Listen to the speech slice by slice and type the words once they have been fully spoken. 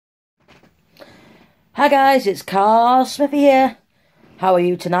Hi guys, it's Carl Smithy here. How are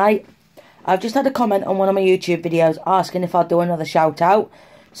you tonight? I've just had a comment on one of my YouTube videos asking if I'll do another shout out.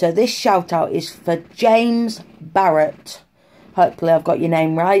 So this shout out is for James Barrett. Hopefully I've got your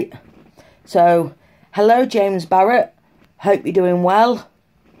name right. So, hello James Barrett. Hope you're doing well.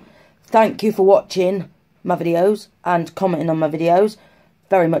 Thank you for watching my videos and commenting on my videos.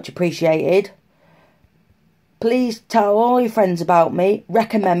 Very much appreciated. Please tell all your friends about me.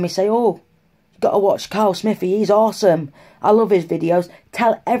 Recommend me. Say, oh, got to watch Carl Smithy, he's awesome. I love his videos.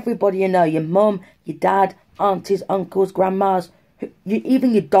 Tell everybody you know, your mum, your dad, aunties, uncles, grandmas,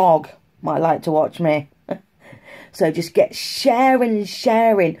 even your dog might like to watch me. So just get sharing and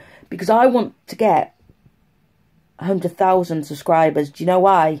sharing, because I want to get 100,000 subscribers. Do you know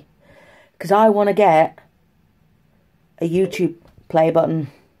why? Because I want to get a YouTube play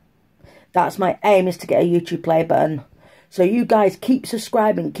button. That's my aim, is to get a YouTube play button. So you guys keep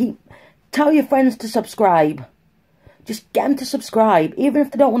subscribing, tell your friends to subscribe. Just get them to subscribe. Even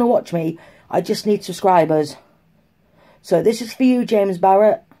if they don't want to watch me, I just need subscribers. So this is for you, James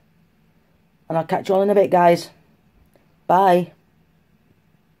Barrett. And I'll catch you all in a bit, guys. Bye.